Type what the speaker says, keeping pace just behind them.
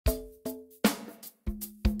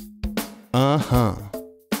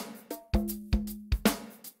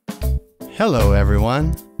Hello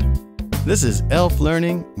everyone. This is Elf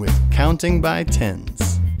Learning with Counting by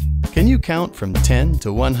Tens. Can you count from 10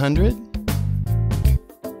 to 100?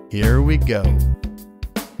 Here we go.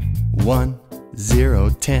 1, 0,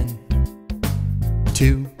 10.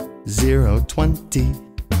 2, 0, 20.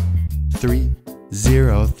 3,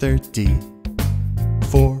 0, 30.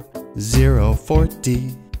 4, 0,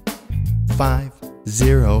 40. 5,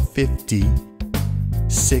 0, 50.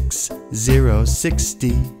 6, 0,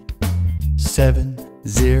 60. 7,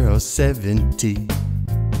 0, 70.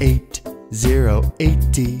 8, 0,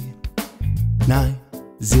 80. 9,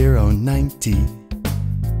 0, 90.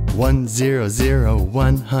 1, 0, 0,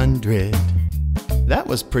 100. That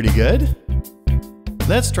was pretty good.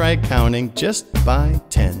 Let's try counting just by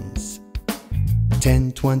tens.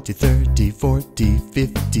 10, 20, 30, 40,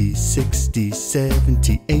 50, 60,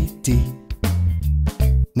 70, 80,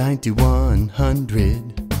 90,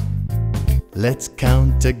 100. Let's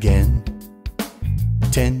count again.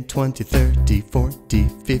 10, 20, 30, 40,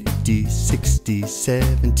 50, 60,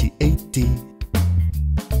 70, 80,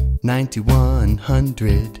 90,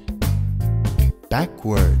 100.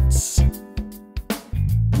 Backwards.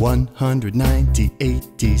 190,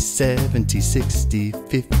 80, 70, 60,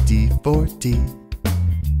 50, 40,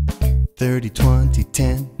 30, 20,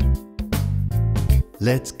 10.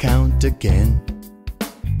 Let's count again.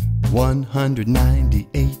 190,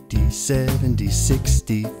 80, 70,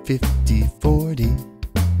 60, 50, 40,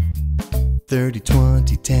 30,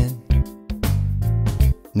 20, 10.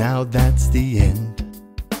 Now that's the end.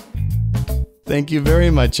 Thank you very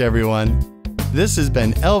much, everyone. This has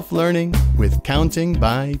been Elf Learning with Counting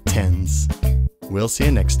by Tens. We'll see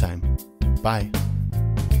you next time. Bye.